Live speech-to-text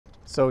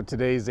So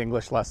today's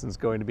English lesson is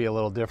going to be a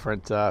little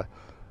different. I'm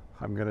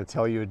going to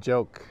tell you a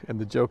joke, and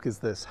the joke is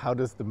this: how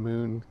does the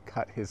moon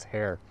cut his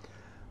hair?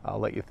 I'll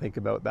let you think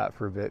about that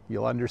for a bit.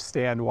 You'll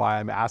understand why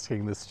I'm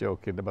asking this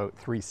joke in about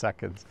 3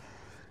 seconds.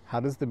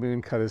 How does the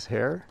moon cut his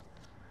hair?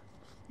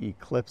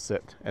 Eclipse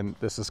it. And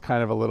this is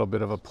kind of a little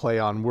bit of a play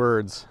on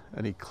words.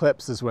 An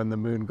eclipse is when the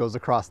moon goes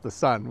across the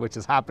sun, which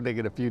is happening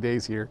in a few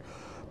days here.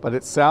 But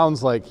it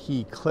sounds like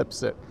he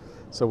clips it.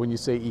 So when you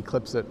say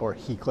eclipse it or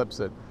he clips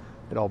it,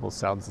 it almost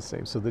sounds the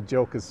same. So the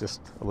joke is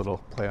just a little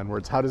play on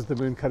words. How does the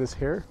moon cut his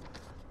hair?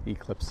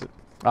 Eclipse it.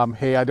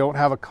 Hey, I don't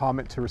have a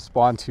comment to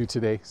respond to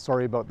today.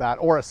 Sorry about that.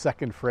 Or a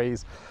second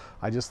phrase.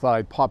 I just thought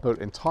I'd pop out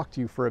and talk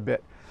to you for a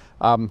bit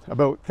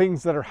about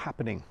things that are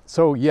happening.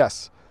 So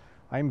yes,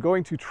 I'm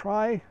going to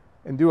try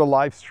and do a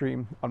live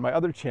stream on my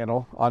other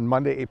channel on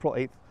Monday, April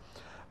 8th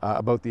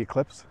about the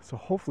eclipse. So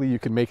hopefully you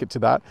can make it to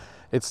that.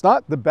 It's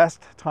not the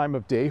best time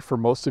of day for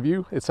most of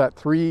you. It's at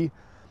 3.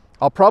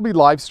 I'll probably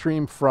live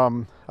stream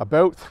from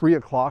about 3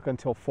 o'clock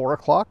until 4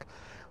 o'clock.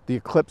 The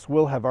eclipse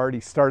will have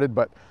already started,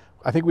 but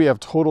I think we have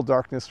total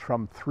darkness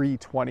from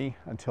 3:20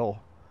 until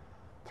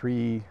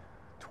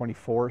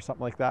 3:24,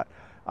 something like that.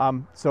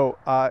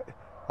 I'll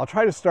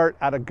try to start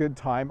at a good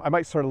time. I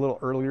might start a little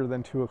earlier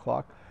than 2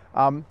 o'clock,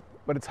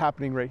 but it's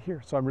happening right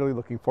here. So I'm really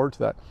looking forward to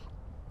that.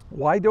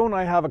 Why don't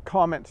I have a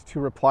comment to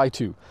reply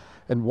to?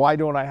 And why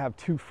don't I have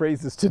 2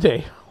 phrases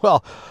today?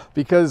 Well,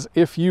 because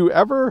if you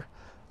ever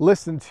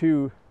listen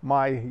to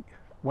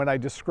when I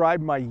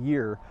describe my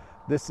year,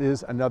 this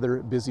is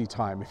another busy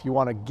time. If you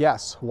want to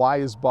guess why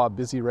is Bob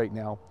busy right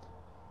now,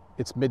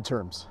 it's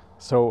midterms.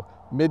 So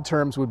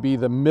midterms would be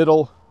the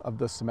middle of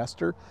the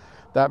semester.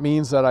 That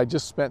means that I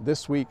just spent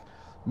this week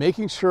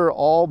making sure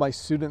all my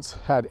students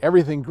had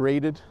everything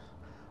graded.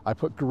 I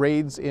put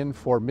grades in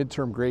for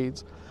midterm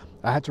grades.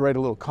 I had to write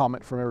a little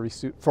comment for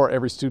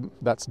every student.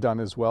 That's done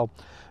as well.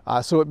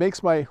 So it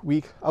makes my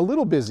week a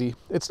little busy.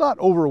 It's not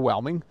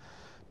overwhelming,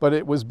 but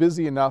it was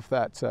busy enough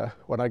that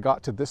when I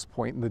got to this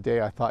point in the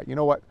day, I thought, you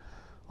know what?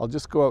 I'll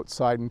just go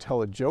outside and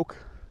tell a joke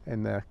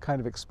and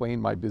kind of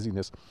explain my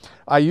busyness.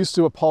 I used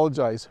to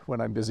apologize when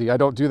I'm busy. I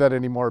don't do that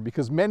anymore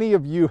because many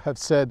of you have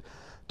said,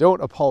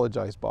 don't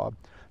apologize, Bob.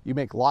 You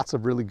make lots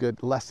of really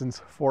good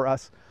lessons for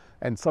us.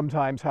 And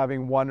sometimes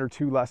having 1 or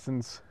 2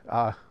 lessons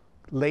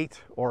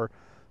late or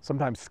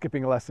sometimes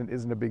skipping a lesson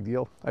isn't a big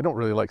deal. I don't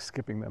really like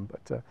skipping them.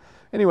 But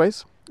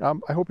anyways,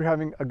 I hope you're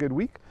having a good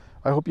week.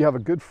 I hope you have a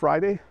good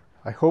Friday.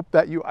 I hope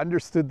that you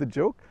understood the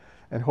joke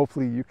and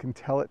hopefully you can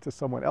tell it to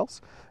someone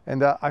else.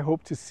 And I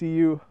hope to see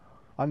you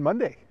on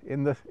Monday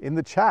in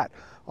the chat.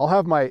 I'll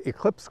have my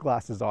Eclipse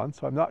glasses on,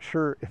 so I'm not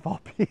sure if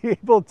I'll be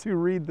able to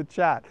read the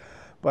chat,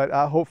 but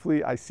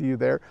hopefully I see you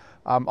there.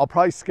 I'll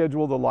probably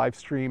schedule the live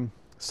stream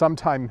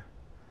sometime.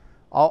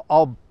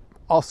 I'll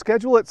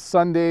schedule it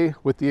Sunday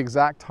with the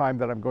exact time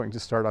that I'm going to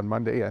start on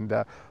Monday, and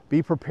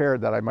be prepared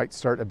that I might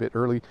start a bit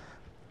early.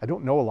 I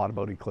don't know a lot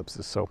about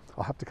eclipses, so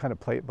I'll have to kind of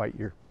play it by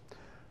ear.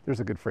 There's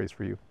a good phrase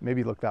for you.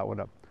 Maybe look that one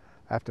up.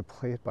 I have to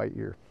play it by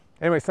ear.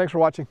 Anyways, thanks for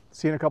watching.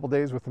 See you in a couple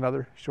days with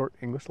another short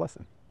English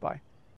lesson. Bye.